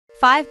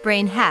5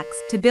 brain hacks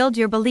to build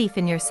your belief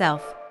in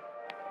yourself.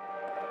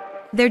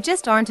 There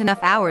just aren't enough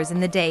hours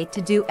in the day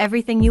to do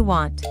everything you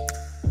want.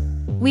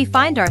 We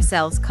find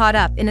ourselves caught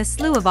up in a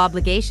slew of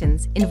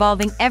obligations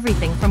involving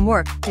everything from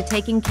work to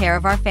taking care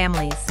of our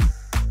families.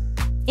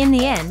 In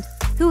the end,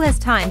 who has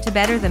time to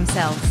better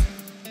themselves?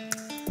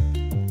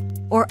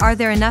 Or are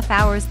there enough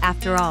hours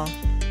after all?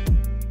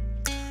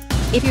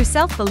 If your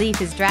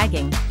self-belief is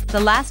dragging, the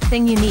last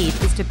thing you need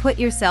is to put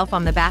yourself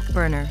on the back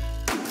burner.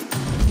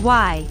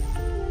 Why?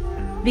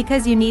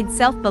 Because you need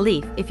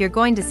self-belief if you're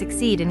going to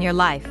succeed in your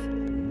life.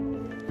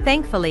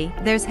 Thankfully,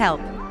 there's help.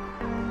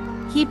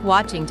 Keep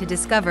watching to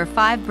discover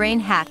 5 brain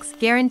hacks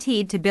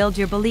guaranteed to build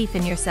your belief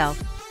in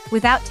yourself,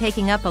 without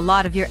taking up a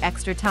lot of your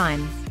extra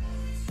time.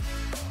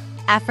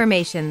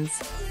 Affirmations.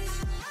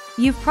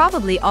 You've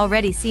probably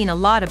already seen a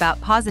lot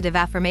about positive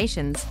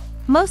affirmations,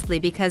 mostly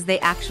because they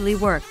actually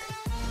work.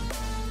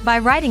 By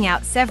writing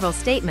out several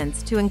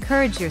statements to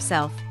encourage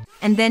yourself,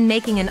 and then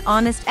making an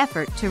honest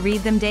effort to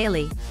read them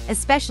daily,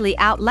 especially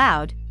out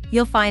loud,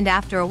 you'll find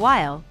after a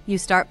while, you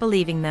start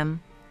believing them.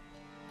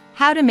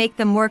 How to make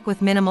them work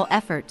with minimal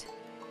effort.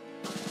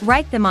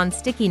 Write them on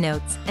sticky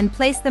notes and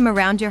place them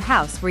around your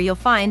house where you'll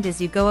find as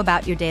you go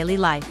about your daily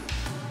life.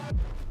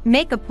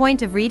 Make a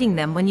point of reading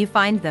them when you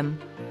find them.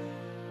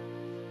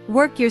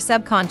 Work your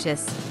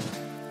subconscious.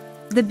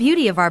 The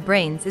beauty of our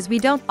brains is we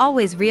don't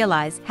always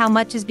realize how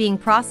much is being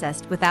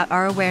processed without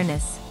our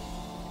awareness.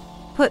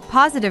 Put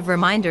positive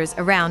reminders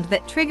around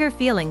that trigger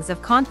feelings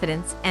of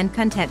confidence and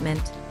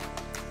contentment.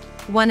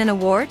 Won an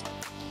award?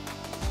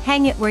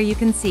 Hang it where you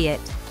can see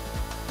it.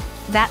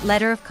 That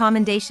letter of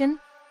commendation?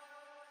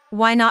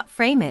 Why not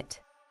frame it?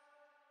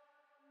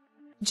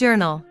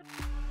 Journal.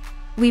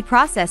 We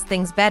process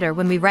things better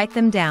when we write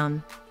them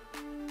down.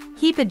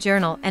 Keep a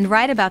journal and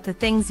write about the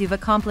things you've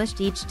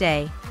accomplished each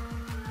day.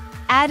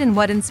 Add in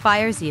what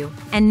inspires you,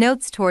 and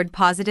notes toward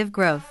positive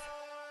growth.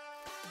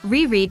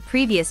 Reread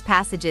previous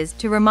passages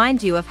to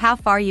remind you of how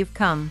far you've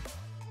come.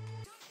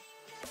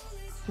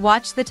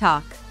 Watch the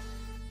talk.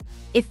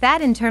 If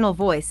that internal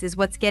voice is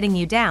what's getting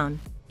you down,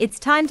 it's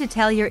time to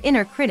tell your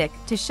inner critic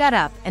to shut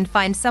up and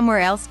find somewhere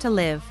else to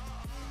live.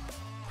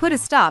 Put a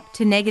stop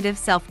to negative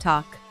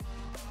self-talk.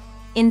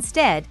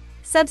 Instead,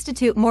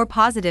 substitute more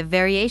positive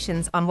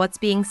variations on what's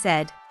being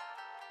said.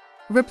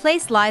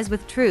 Replace lies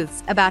with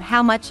truths about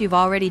how much you've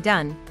already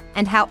done,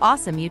 and how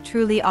awesome you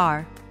truly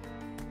are.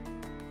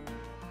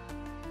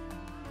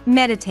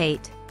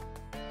 Meditate.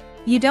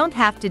 You don't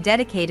have to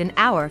dedicate an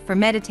hour for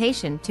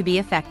meditation to be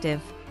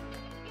effective.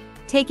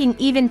 Taking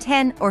even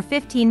 10 or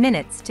 15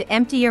 minutes to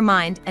empty your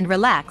mind and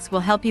relax will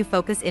help you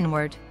focus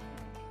inward.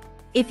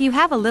 If you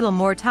have a little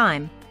more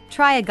time,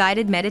 try a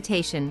guided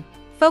meditation,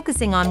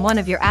 focusing on one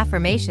of your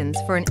affirmations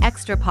for an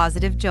extra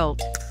positive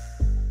jolt.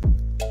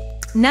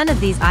 None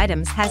of these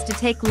items has to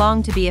take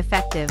long to be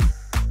effective.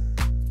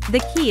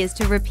 The key is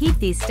to repeat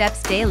these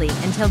steps daily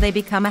until they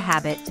become a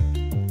habit.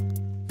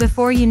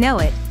 Before you know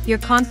it, your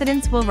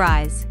confidence will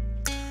rise.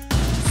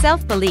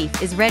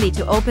 Self-belief is ready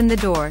to open the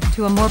door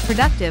to a more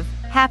productive,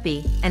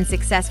 happy, and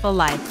successful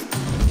life.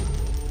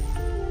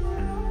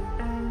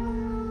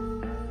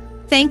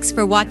 Thanks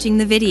for watching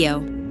the video.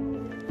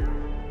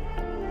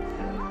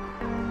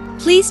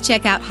 Please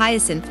check out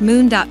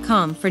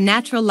hyacinthmoon.com for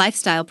natural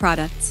lifestyle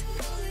products.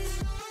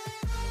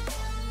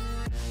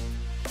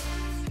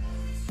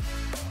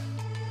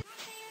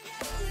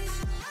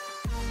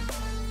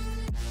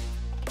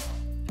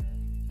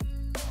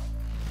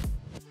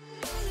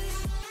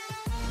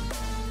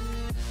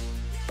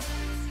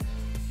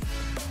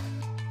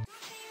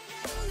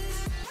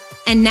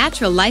 And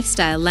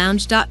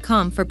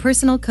naturallifestylelounge.com for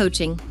personal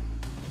coaching.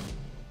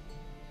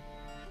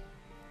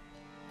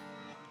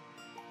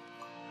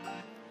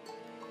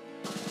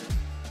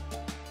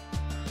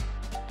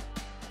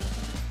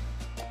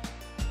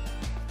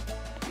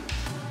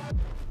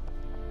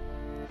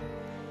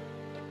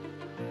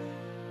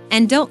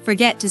 And don't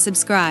forget to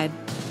subscribe.